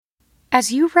As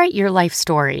you write your life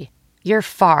story, you're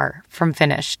far from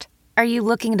finished. Are you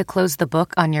looking to close the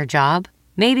book on your job?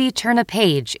 Maybe turn a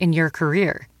page in your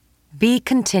career? Be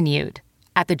continued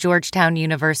at the Georgetown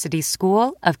University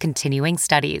School of Continuing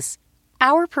Studies.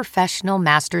 Our professional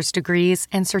master's degrees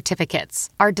and certificates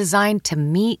are designed to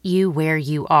meet you where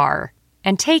you are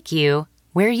and take you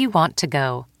where you want to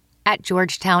go. At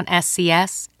Georgetown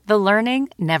SCS, the learning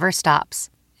never stops,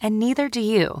 and neither do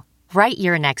you. Write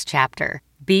your next chapter.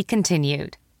 Be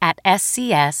continued at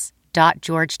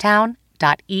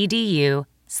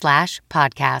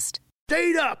scs.georgetown.edu/podcast.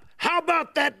 Stayed up. How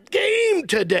about that game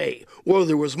today? Well,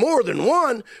 there was more than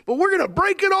one, but we're going to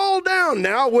break it all down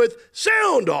now with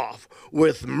Sound Off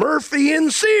with Murphy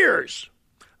and Sears.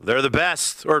 They're the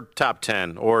best, or top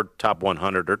 10, or top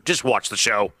 100, or just watch the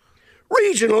show.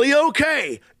 Regionally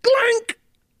okay. Glank!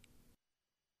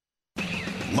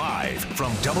 Live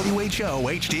from WHO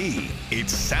HD,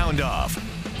 it's Sound Off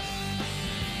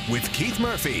with Keith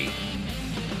Murphy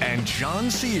and John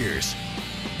Sears,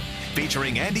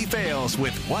 featuring Andy Fales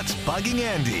with What's Bugging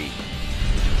Andy.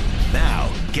 Now,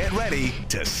 get ready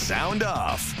to sound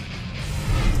off.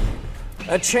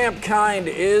 A champ kind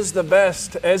is the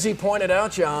best. As he pointed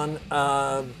out, John,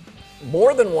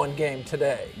 more than one game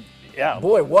today. Yeah.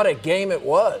 Boy, what a game it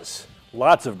was.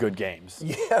 Lots of good games.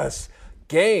 Yes,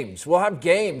 games. We'll have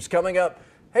games coming up.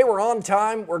 Hey, we're on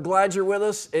time. We're glad you're with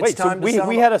us. It's time to sound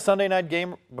we had a Sunday night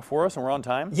game before us and we're on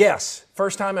time? Yes,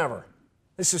 first time ever.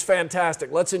 This is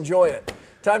fantastic. Let's enjoy it.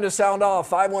 Time to sound off.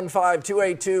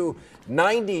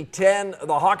 515-282-9010. The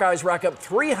Hawkeyes rack up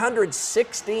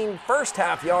 316 first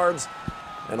half yards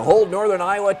and hold Northern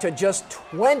Iowa to just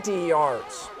 20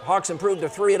 yards. Hawks improved to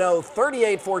 3-0,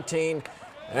 38-14,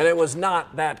 and it was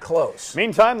not that close.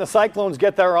 Meantime, the Cyclones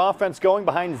get their offense going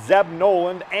behind Zeb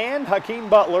Noland and Hakeem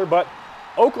Butler, but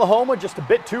Oklahoma just a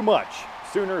bit too much.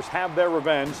 Sooners have their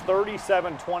revenge,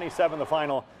 37-27 the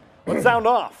final. Let's sound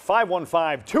off,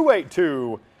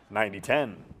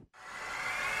 515-282-9010.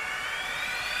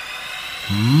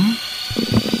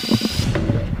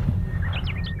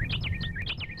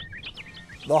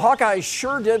 The Hawkeyes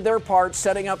sure did their part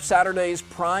setting up Saturday's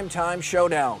primetime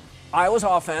showdown. Iowa's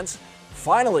offense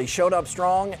finally showed up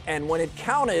strong, and when it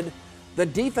counted, the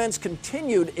defense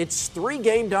continued its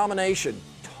three-game domination.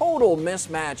 Total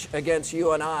mismatch against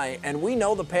UNI, and we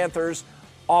know the Panthers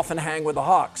often hang with the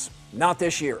Hawks. Not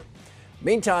this year.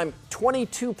 Meantime,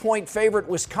 22-point favorite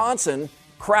Wisconsin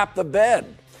crapped the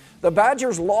bed. The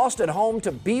Badgers lost at home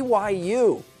to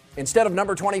BYU. Instead of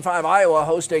number 25 Iowa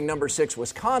hosting number 6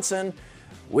 Wisconsin,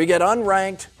 we get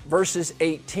unranked versus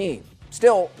 18.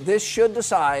 Still, this should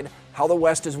decide how the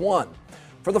West is won.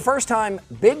 For the first time,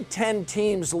 Big Ten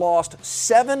teams lost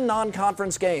 7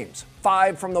 non-conference games,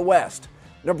 5 from the West.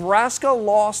 Nebraska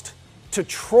lost to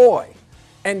Troy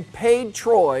and paid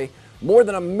Troy more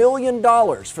than $1 million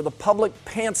for the public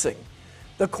pantsing.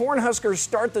 The Cornhuskers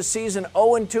start the season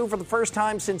 0-2 for the first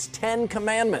time since 10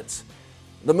 Commandments.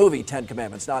 The movie 10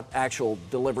 Commandments, not actual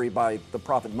delivery by the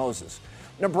prophet Moses.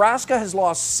 Nebraska has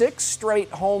lost 6 straight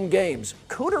home games.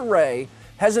 Cooter Ray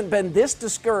hasn't been this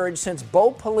discouraged since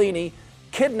Bo Pelini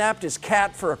kidnapped his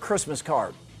cat for a Christmas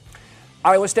card.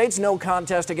 Iowa State's no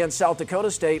contest against South Dakota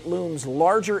State looms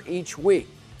larger each week.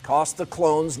 Cost the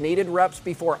Clones needed reps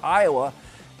before Iowa,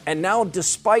 and now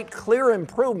despite clear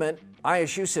improvement,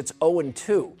 ISU sits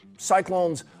 0-2.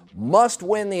 Cyclones must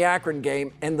win the Akron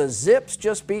game, and the Zips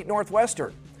just beat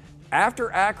Northwestern.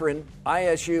 After Akron,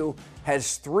 ISU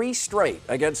has 3 straight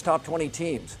against top 20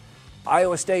 teams.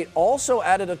 Iowa State also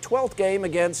added a 12th game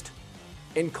against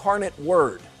Incarnate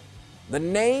Word. The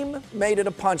name made it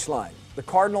a punchline. The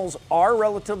Cardinals are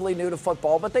relatively new to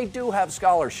football, but they do have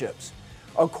scholarships.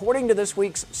 According to this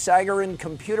week's Sagarin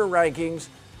computer rankings,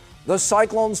 the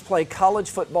Cyclones play college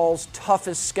football's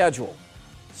toughest schedule.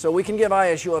 So we can give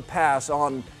ISU a pass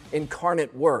on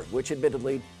Incarnate Word, which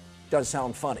admittedly does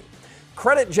sound funny.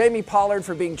 Credit Jamie Pollard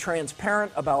for being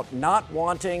transparent about not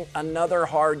wanting another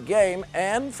hard game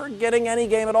and for getting any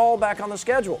game at all back on the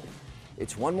schedule.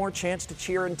 It's one more chance to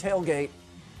cheer and tailgate.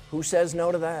 Who says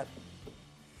no to that?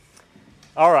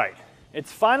 All right, it's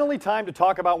finally time to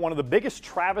talk about one of the biggest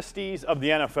travesties of the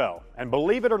NFL. And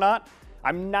believe it or not,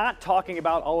 I'm not talking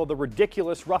about all of the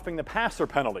ridiculous roughing the passer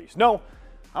penalties. No,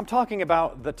 I'm talking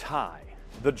about the tie,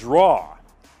 the draw.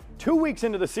 2 weeks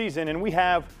into the season and we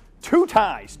have 2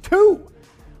 ties. 2!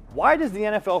 Why does the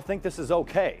NFL think this is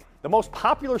okay? The most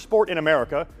popular sport in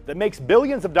America that makes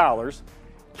billions of dollars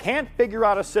can't figure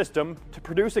out a system to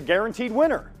produce a guaranteed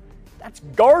winner. That's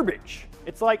garbage.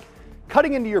 It's like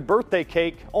cutting into your birthday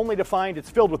cake only to find it's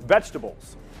filled with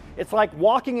vegetables. It's like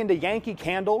walking into Yankee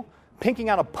Candle, pinking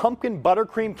out a pumpkin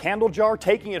buttercream candle jar,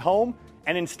 taking it home,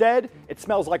 And instead, it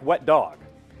smells like wet dog.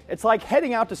 It's like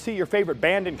heading out to see your favorite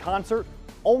band in concert,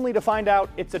 only to find out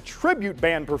it's a tribute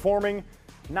band performing,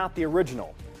 not the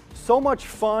original. So much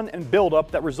fun and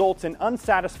buildup that results in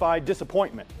unsatisfied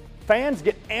disappointment. Fans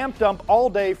get amped up all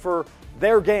day for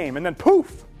their game, and then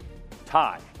poof,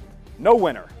 tie. No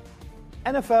winner.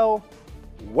 NFL,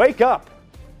 wake up.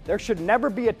 There should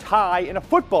never be a tie in a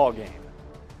football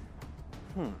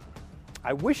game.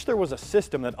 I wish there was a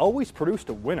system that always produced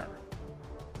a winner.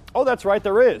 Oh, that's right,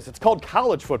 there is. It's called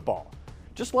college football.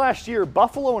 Just last year,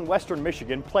 Buffalo and Western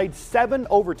Michigan played 7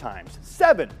 overtimes.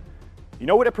 7. You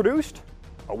know what it produced?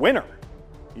 A winner.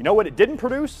 You know what it didn't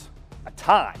produce? A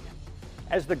tie.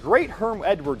 As the great Herm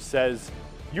Edwards says,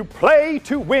 you play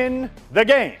to win the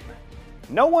game.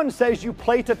 No one says you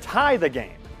play to tie the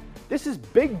game. This is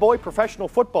big boy professional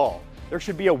football. There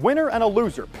should be a winner and a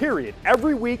loser, period.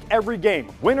 Every week, every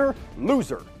game. Winner,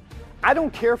 loser. I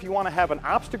don't care if you want to have an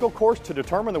obstacle course to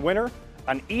determine the winner,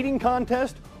 an eating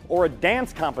contest, or a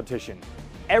dance competition.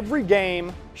 Every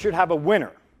game should have a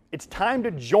winner. It's time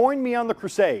to join me on the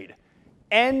crusade.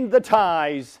 End the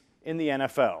ties in the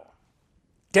NFL.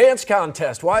 Dance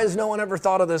contest. Why has no one ever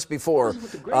thought of this before?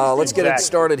 Let's get it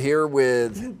started here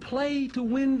with... You play to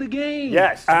win the game.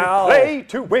 Yes, Al. play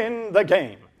to win the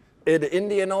game. In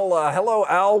Indianola. Hello,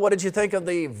 Al. What did you think of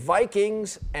the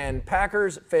Vikings and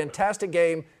Packers? Fantastic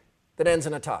game that ends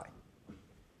in a tie.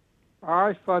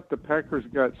 I thought the Packers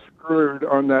got screwed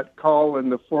on that call in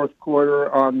the fourth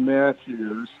quarter on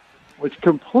Matthews, which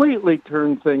completely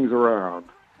turned things around.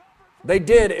 They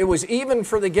did. It was even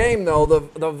for the game, though.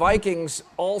 The Vikings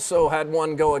also had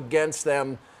one go against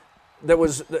them. That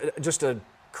was just a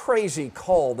crazy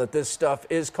call that this stuff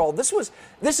is called. This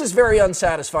is very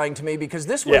unsatisfying to me because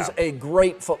this was a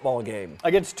great football game.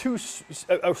 Against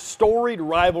a storied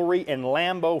rivalry in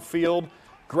Lambeau Field.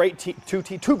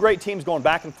 Two great teams going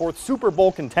back and forth, Super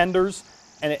Bowl contenders,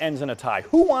 and it ends in a tie.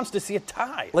 Who wants to see a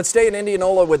tie? Let's stay in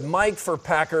Indianola with Mike for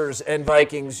Packers and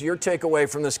Vikings. Your takeaway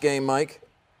from this game, Mike?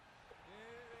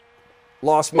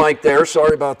 Lost Mike there.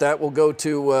 Sorry about that. We'll go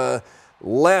to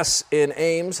Les in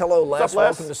Ames. Hello, Les. What's up, Les?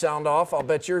 Welcome to Sound Off. I'll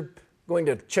bet you're going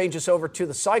to change us over to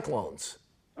the Cyclones.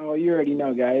 Oh, you already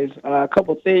know, guys. A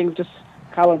couple things. Just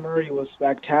Kyler Murray was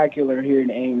spectacular here in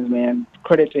Ames, man.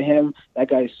 Credit to him. That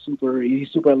guy's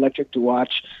he's super electric to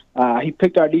watch. He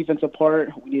picked our defense apart.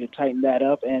 We need to tighten that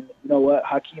up. And you know what?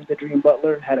 Hakeem the Dream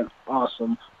Butler had an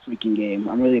awesome freaking game.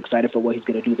 I'm really excited for what he's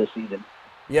going to do this season.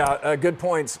 Yeah, good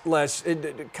points, Les.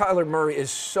 Kyler Murray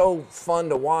is so fun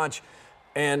to watch.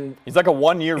 And he's like a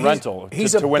one-year rental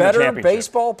he's to win the championship. He's a better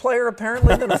baseball player,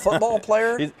 apparently, than a football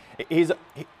player. It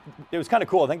was kind of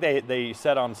cool. I think they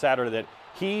said on Saturday that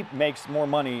he makes more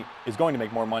money, is going to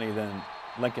make more money than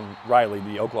Lincoln Riley,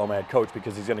 the Oklahoma head coach,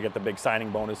 because he's going to get the big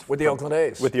signing bonus. With the Oakland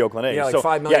A's. With the Oakland A's. Yeah, like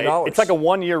 $5 million. Yeah, it's like a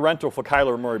one-year rental for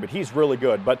Kyler Murray, but he's really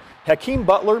good. But Hakeem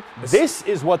Butler, this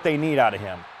is what they need out of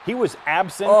him. He was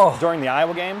absent during the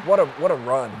Iowa game. What a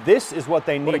run. This is what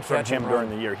they need from him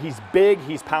during the year. He's big,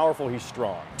 he's powerful, he's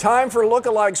strong. Time for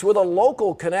lookalikes with a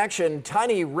local connection.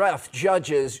 Tiny Ref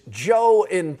judges. Joe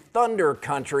in Thunder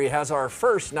Country has our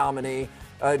first nominee.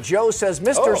 Joe says,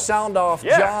 Mr. Soundoff,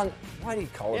 John. Why do you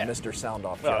call it Mr.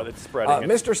 Soundoff, Joe? It's spreading.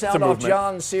 Mr. Soundoff,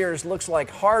 John Sears looks like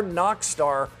Hard Knock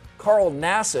star Carl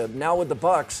Nassib, now with the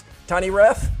Bucks. Tiny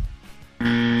Ref?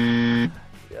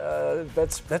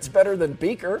 That's better than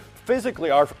Beaker.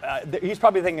 Physically, he's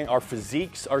probably thinking our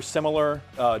physiques are similar,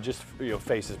 just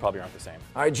faces probably aren't the same.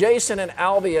 All right, Jason in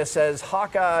Albia says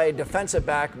Hawkeye defensive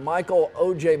back Michael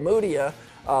Ojemudia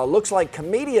looks like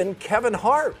comedian Kevin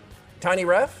Hart. Tiny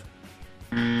Ref?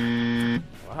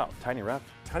 Wow, Tiny Ref.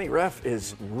 Tiny Ref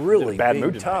is really bad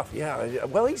mood tough. Yeah,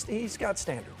 well, he's got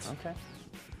standards. Okay.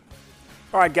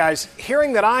 All right, guys,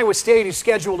 hearing that Iowa State has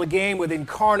scheduled a game with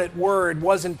Incarnate Word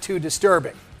wasn't too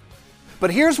disturbing. But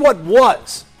here's what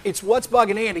was. It's What's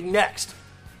Bugging Andy next.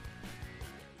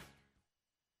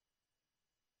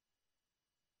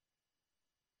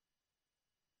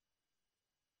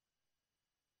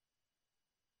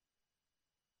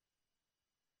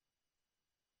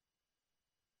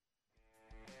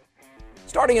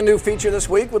 Starting a new feature this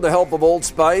week with the help of Old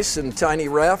Spice and Tiny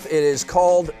Ref. It is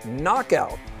called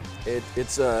Knockout.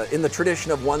 It's in the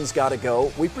tradition of One's Gotta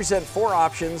Go. We present 4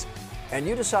 options, and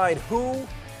you decide who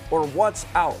or what's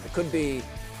out. It could be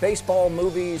baseball,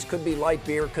 movies, could be light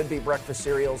beer, could be breakfast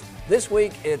cereals. This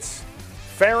week, it's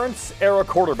Ferentz-era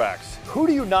quarterbacks. Who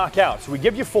do you knock out? So we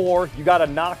give you 4. You got to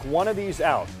knock one of these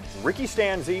out. Ricky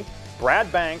Stanzi,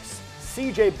 Brad Banks,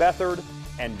 C.J. Beathard,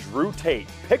 and Drew Tate.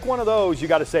 Pick one of those. You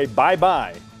got to say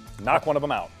bye-bye. Knock one of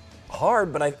them out.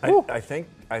 Hard, but I think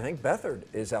think Beathard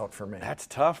is out for me. That's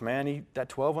tough, man. That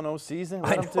 12-0 season.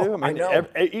 I know.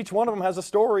 Each one of them has a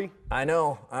story. I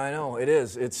know. It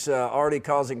is. It's already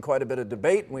causing quite a bit of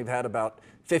debate. We've had about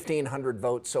 1,500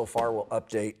 votes so far. We'll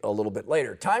update a little bit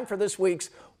later. Time for this week's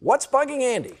What's Bugging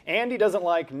Andy? Andy doesn't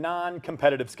like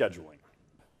non-competitive scheduling.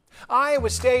 Iowa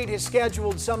State has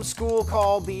scheduled some school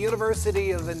called the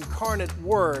University of Incarnate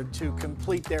Word to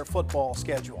complete their football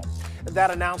schedule.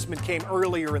 That announcement came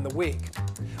earlier in the week.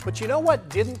 But you know what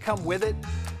didn't come with it?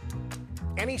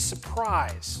 Any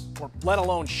surprise, or let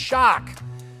alone shock.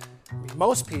 I mean,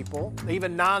 most people,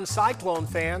 even non-Cyclone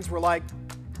fans, were like,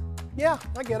 yeah,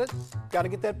 I get it. Got to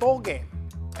get that bowl game.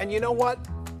 And you know what?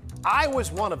 I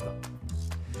was one of them.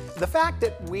 The fact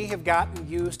that we have gotten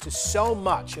used to so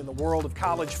much in the world of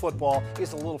college football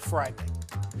is a little frightening.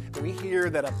 We hear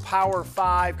that a Power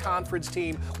 5 conference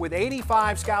team with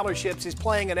 85 scholarships is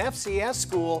playing an FCS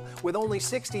school with only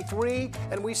 63,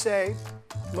 and we say,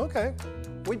 okay,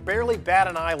 we barely bat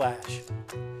an eyelash.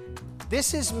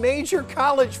 This is major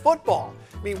college football.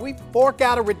 I mean, we fork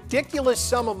out a ridiculous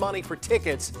sum of money for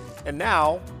tickets, and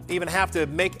now even have to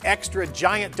make extra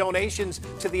giant donations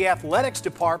to the athletics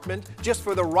department just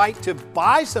for the right to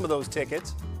buy some of those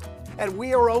tickets. And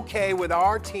we are okay with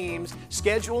our teams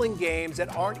scheduling games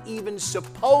that aren't even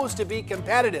supposed to be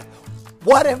competitive.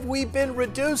 What have we been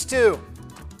reduced to?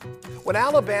 When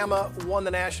Alabama won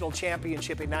the national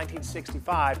championship in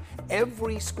 1965,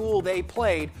 every school they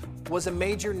played was a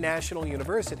major national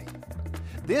university.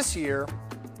 This year,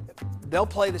 they'll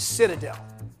play the Citadel.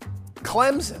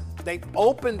 Clemson, they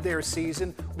opened their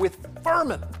season with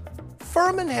Furman.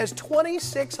 Furman has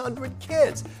 2,600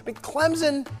 kids. I mean,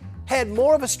 Clemson had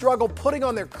more of a struggle putting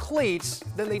on their cleats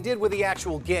than they did with the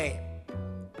actual game.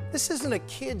 This isn't a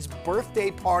kid's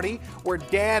birthday party where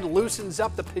dad loosens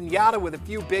up the piñata with a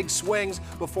few big swings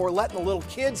before letting the little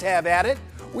kids have at it.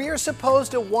 We are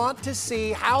supposed to want to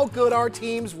see how good our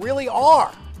teams really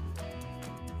are.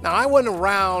 Now, I wasn't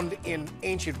around in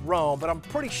ancient Rome, but I'm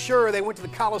pretty sure they went to the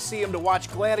Colosseum to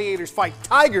watch gladiators fight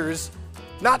tigers,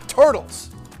 not turtles.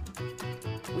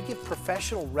 We give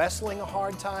professional wrestling a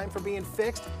hard time for being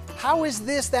fixed. How is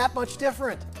this that much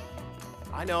different?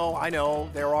 I know,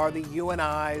 there are the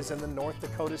UNIs and the North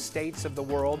Dakota states of the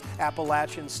world.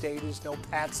 Appalachian State is no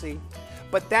patsy.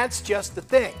 But that's just the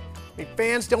thing. I mean,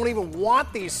 fans don't even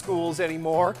want these schools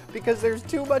anymore because there's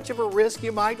too much of a risk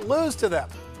you might lose to them.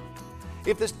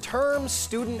 If this term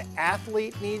student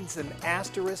athlete needs an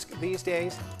asterisk these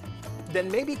days,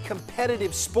 then maybe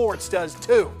competitive sports does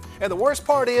too. And the worst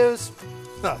part is,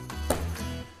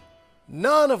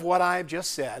 none of what I've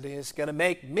just said is going to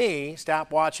make me stop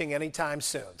watching anytime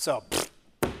soon. So,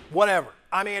 whatever.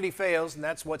 I'm Andy Fales, and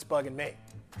that's what's bugging me.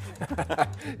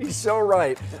 He's so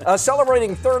right.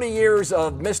 Celebrating 30 years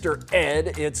of Mr.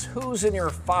 Ed, it's Who's in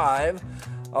Your Five?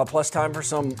 Plus time for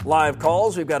some live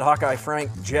calls. We've got Hawkeye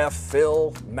Frank, Jeff,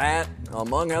 Phil, Matt,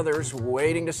 among others,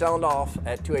 waiting to sound off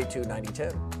at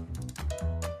 282-9010.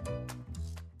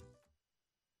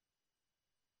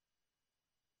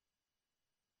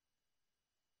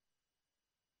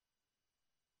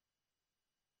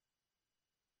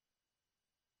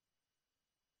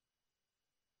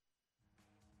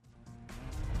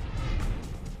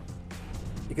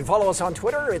 You can follow us on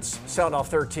Twitter, it's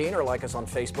SoundOff13, or like us on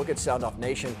Facebook, it's SoundOff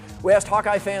Nation. We asked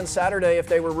Hawkeye fans Saturday if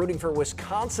they were rooting for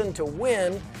Wisconsin to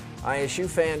win. ISU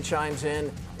fan chimes in,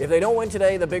 if they don't win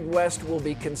today, the Big West will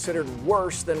be considered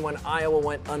worse than when Iowa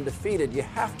went undefeated. You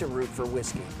have to root for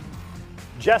Whiskey.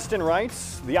 Justin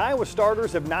writes, the Iowa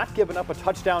starters have not given up a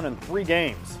touchdown in 3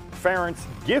 games. Ferentz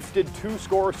gifted 2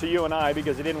 scores to UNI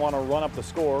because he didn't want to run up the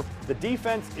score. The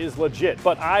defense is legit,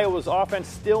 but Iowa's offense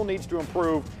still needs to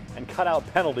improve and cut out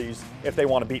penalties if they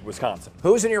want to beat Wisconsin.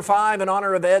 Who's in Your Five in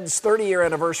honor of Ed's 30-year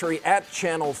anniversary at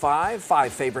Channel 5?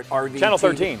 5 favorite RV Channel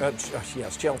 13.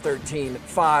 Yes, Channel 13.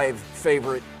 5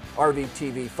 favorite RV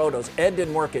TV photos. Ed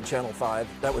didn't work at Channel 5.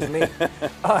 That was me.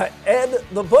 Ed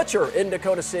the Butcher in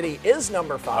Dakota City is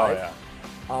number 5.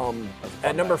 Oh, yeah.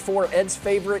 At number 4, Ed's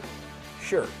favorite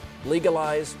shirt,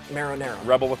 Legalize Marinara.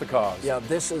 Rebel with the cause. Yeah,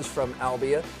 this is from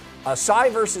Albia. Cy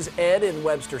versus Ed in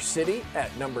Webster City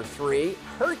at number 3.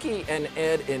 Herky and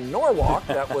Ed in Norwalk,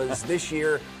 that was this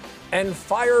year. And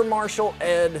Fire Marshal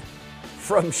Ed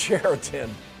from Sheraton.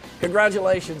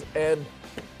 Congratulations, Ed.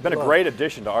 Been a great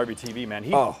addition to RBTV, man.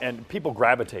 And people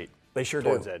gravitate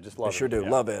towards Ed. Just love They sure do.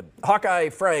 Love Ed. Hawkeye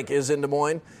Frank is in Des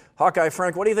Moines. Hawkeye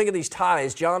Frank, what do you think of these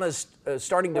ties? John is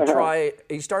starting to try,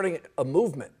 he's starting a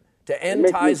movement to end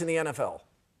ties in the NFL.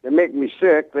 They make me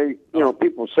sick.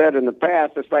 People said in the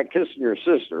past, it's like kissing your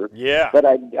sister. Yeah. But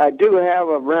I do have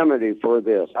a remedy for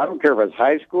this. I don't care if it's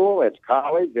high school, it's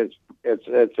college, it's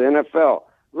NFL.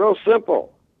 Real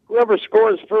simple. whoever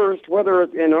scores first, whether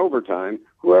it's in overtime,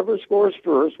 whoever scores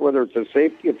first, whether it's a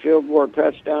safety, a field goal, or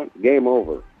touchdown, game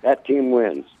over. That team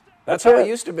wins. That's how it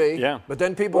used to be. Yeah. But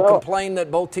then people complained that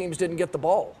both teams didn't get the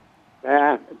ball.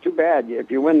 Too bad.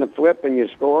 If you win the flip and you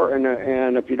score,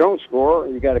 and if you don't score,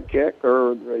 you got a kick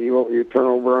or you turn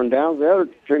over on downs, the other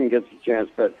team gets a chance.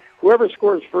 But whoever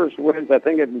scores first wins. I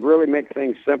think it really makes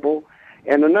things simple.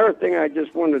 And another thing I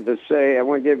just wanted to say, I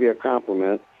want to give you a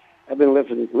compliment. I've been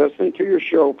listening to your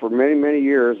show for many, many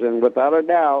years, and without a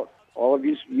doubt, all of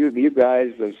you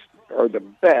guys are the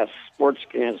best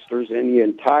sportscasters in the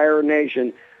entire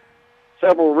nation.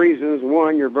 Several reasons.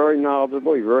 One, you're very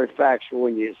knowledgeable, you're very factual,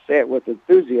 and you say it with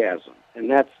enthusiasm. And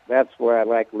that's why I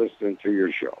like listening to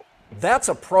your show. That's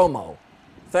a promo.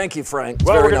 Thank you, Frank.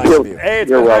 Well, very nice of you. Hey,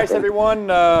 it's been nice, everyone.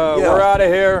 We're out of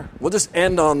here. We'll just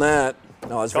end on that.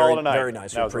 No, it's very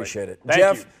nice. We appreciate it.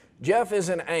 Jeff is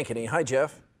in Ankeny. Hi,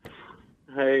 Jeff.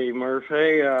 Hey, Murph.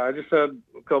 Hey, I just had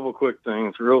a couple quick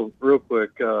things, real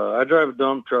quick. I drive a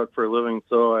dump truck for a living,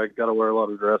 so I got to wear a lot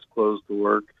of dress clothes to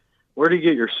work. Where do you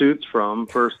get your suits from,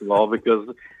 first of all? Because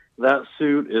that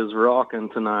suit is rocking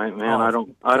tonight, man.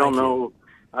 I don't know.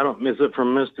 Is it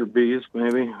from Mr. Beast,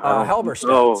 maybe?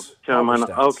 Halberstad's.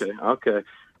 Okay.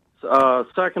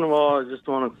 Second of all, I just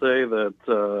want to say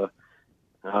that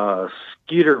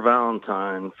Skeeter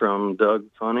Valentine from Doug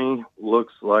Funny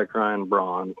looks like Ryan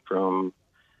Braun from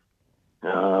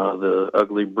the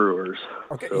Ugly Brewers.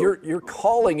 Okay, so, you're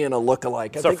calling in a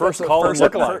lookalike. It's our first call in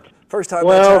lookalike. First time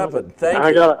that's happened.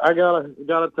 Thank you. I got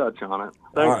to touch on it.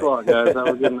 Thanks a lot, guys. Have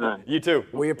a good night. You too.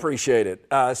 We appreciate it.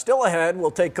 Still ahead,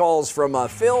 we'll take calls from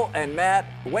Phil and Matt,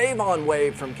 wave on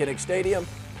wave from Kinnick Stadium,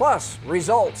 plus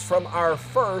results from our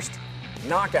first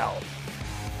knockout.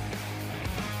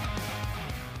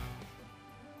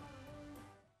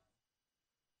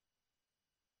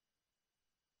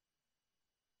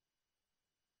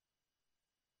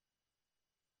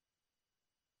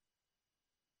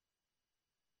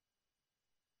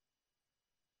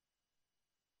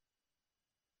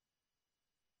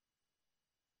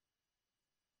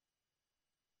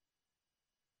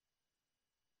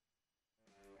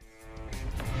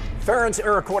 Ferentz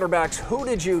era quarterbacks, who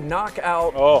did you knock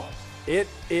out? Oh. It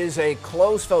is a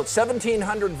close vote.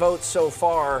 1,700 votes so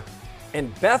far,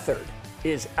 and Beathard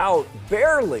is out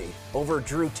barely over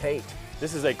Drew Tate.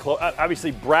 This is obviously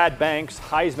Brad Banks,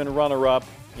 Heisman runner-up.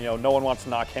 No one wants to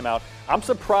knock him out. I'm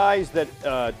surprised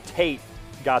that Tate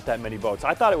got that many votes.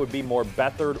 I thought it would be more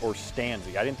Beathard or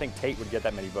Stanzi. I didn't think Tate would get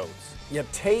that many votes. Yeah,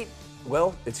 Tate,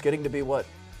 well, it's getting to be what?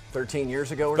 13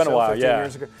 years ago or so? It's been a while, 15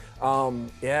 years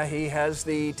ago. He has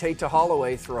the Tate to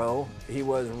Holloway throw. He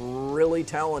was really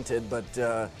talented, but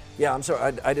I'm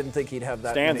sorry, I didn't think he'd have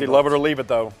that. Stanzi, love it or leave it,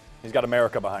 though. He's got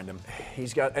America behind him.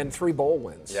 And 3 bowl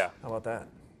wins. Yeah. How about that?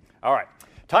 All right.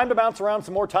 Time to bounce around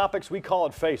some more topics. We call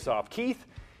it face-off. Keith,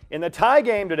 in the tie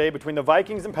game today between the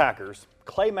Vikings and Packers,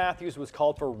 Clay Matthews was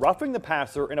called for roughing the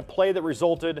passer in a play that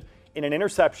resulted in an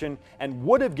interception and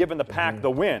would have given the Pack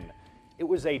the win. It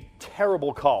was a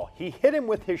terrible call. He hit him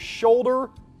with his shoulder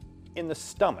in the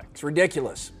stomach. It's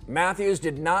ridiculous. Matthews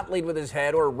did not lead with his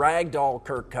head or ragdoll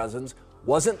Kirk Cousins,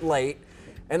 wasn't late,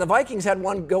 and the Vikings had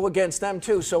one go against them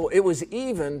too, so it was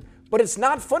even, but it's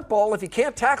not football if you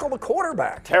can't tackle the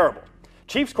quarterback. Terrible.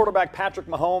 Chiefs quarterback Patrick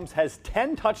Mahomes has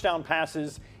 10 touchdown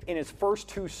passes in his first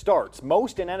 2 starts,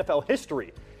 most in NFL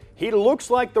history. He looks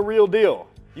like the real deal.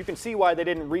 You can see why they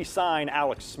didn't re-sign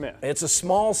Alex Smith. It's a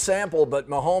small sample, but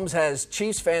Mahomes has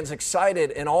Chiefs fans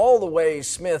excited in all the ways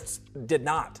Smith did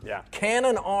not. Yeah.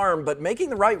 Cannon arm, but making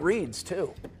the right reads,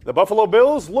 too. The Buffalo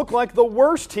Bills look like the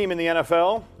worst team in the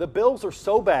NFL. The Bills are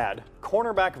so bad,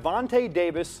 cornerback Vontae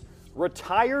Davis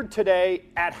retired today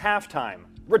at halftime.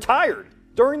 Retired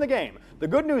during the game. The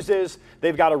good news is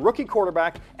they've got a rookie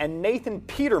quarterback and Nathan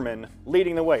Peterman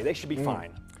leading the way. They should be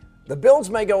fine. The Bills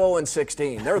may go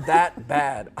 0-16. They're that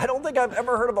bad. I don't think I've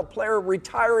ever heard of a player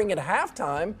retiring at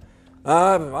halftime.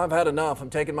 I've had enough.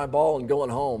 I'm taking my ball and going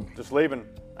home. Just leaving.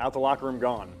 Out the locker room,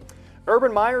 gone.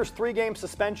 Urban Meyer's 3-game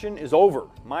suspension is over.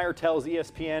 Meyer tells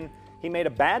ESPN he made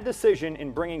a bad decision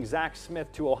in bringing Zach Smith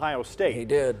to Ohio State. He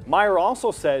did. Meyer also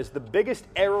says the biggest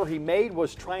error he made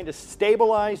was trying to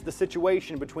stabilize the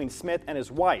situation between Smith and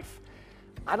his wife.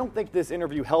 I don't think this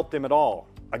interview helped him at all.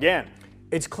 Again,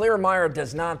 it's clear Meyer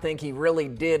does not think he really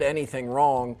did anything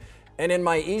wrong. And in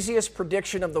my easiest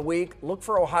prediction of the week, look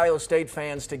for Ohio State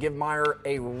fans to give Meyer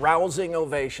a rousing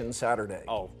ovation Saturday.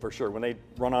 Oh, for sure. When they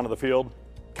run onto the field.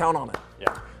 Count on it.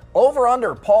 Yeah. Over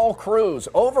under Paul Cruz.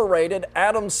 Overrated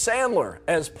Adam Sandler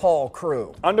as Paul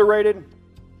Crew. Underrated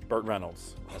Burt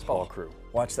Reynolds as Paul Crewe.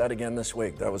 Watch that again this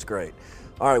week. That was great.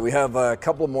 All right, we have a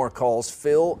couple more calls.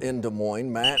 Phil in Des Moines,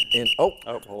 Matt in... Oh,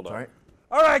 hold on. Sorry.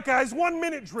 All right, guys, 1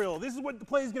 minute drill. This is what the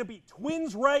play is going to be.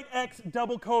 Twins right X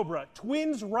double cobra.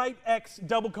 Twins right X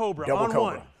double cobra. Double on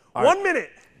cobra. one. All 1 right.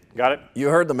 minute. Got it? You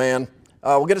heard the man.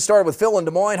 We'll get it started with Phil in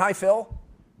Des Moines. Hi, Phil.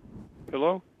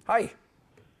 Hello? Hi.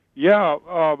 Yeah,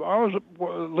 I was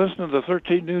listening to the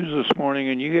 13 News this morning,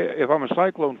 and if I'm a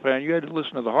Cyclone fan, you had to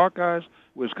listen to the Hawkeyes,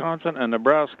 Wisconsin, and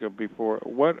Nebraska before.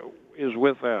 What is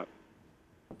with that?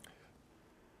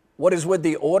 What is with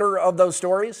the order of those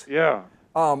stories? Yeah.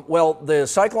 Well, the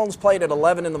Cyclones played at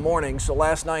 11 in the morning, so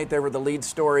last night they were the lead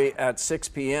story at 6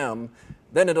 p.m.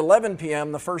 Then at 11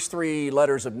 p.m., the first three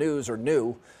letters of news are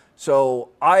new. So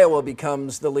Iowa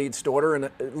becomes the lead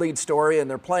story, and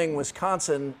they're playing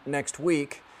Wisconsin next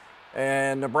week.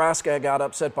 And Nebraska got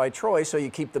upset by Troy, so you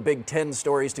keep the Big Ten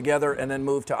stories together and then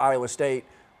move to Iowa State,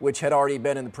 which had already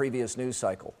been in the previous news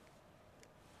cycle.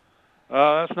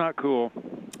 That's not cool.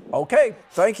 Okay,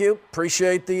 thank you.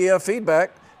 Appreciate the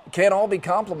feedback. Can't all be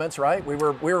compliments, right? We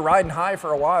were riding high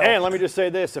for a while. And let me just say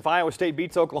this. If Iowa State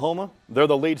beats Oklahoma, they're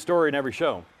the lead story in every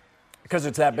show. Because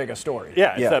it's that big a story.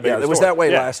 Yeah, it's that big a story. It was that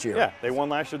way last year. Yeah, they won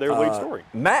last year. They were the lead story.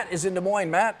 Matt is in Des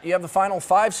Moines. Matt, you have the final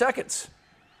 5 seconds.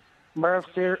 Murph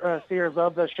Sears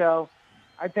of the show.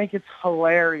 I think it's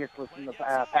hilarious listening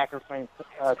to Packers fans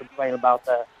complain about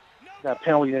the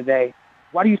penalty today.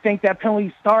 Why do you think that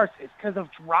penalty starts? It's because of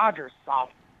Rodgers'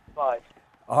 soft butt.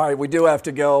 All right, we do have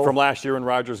to go. From last year when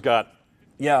Rodgers got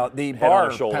the bar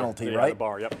penalty, yeah, right? The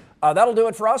bar, yep. That'll do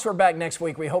it for us. We're back next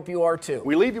week. We hope you are too.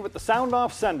 We leave you with the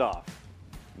sound-off, send-off.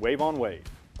 Wave on wave.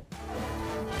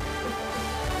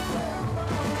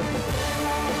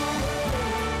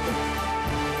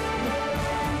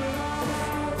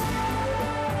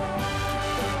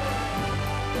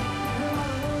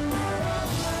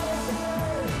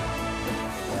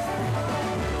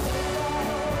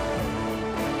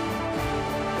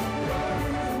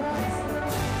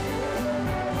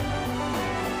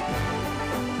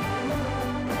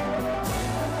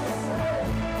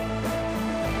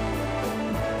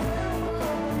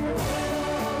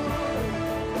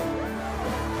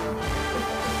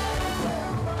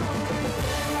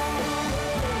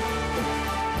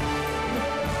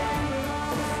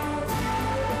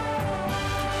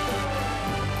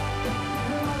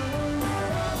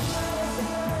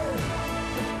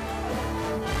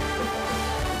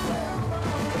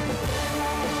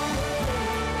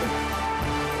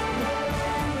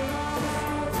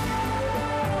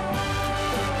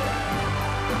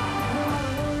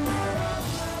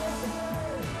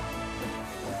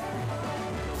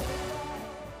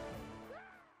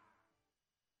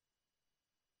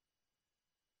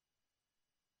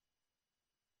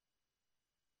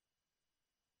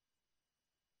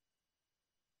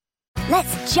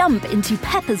 Let's jump into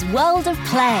Peppa's world of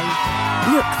play.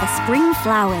 Look for spring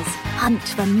flowers, hunt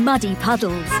for muddy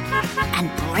puddles,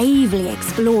 and bravely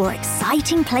explore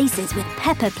exciting places with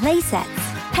Peppa playsets.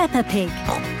 Peppa Pig,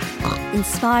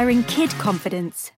 inspiring kid confidence.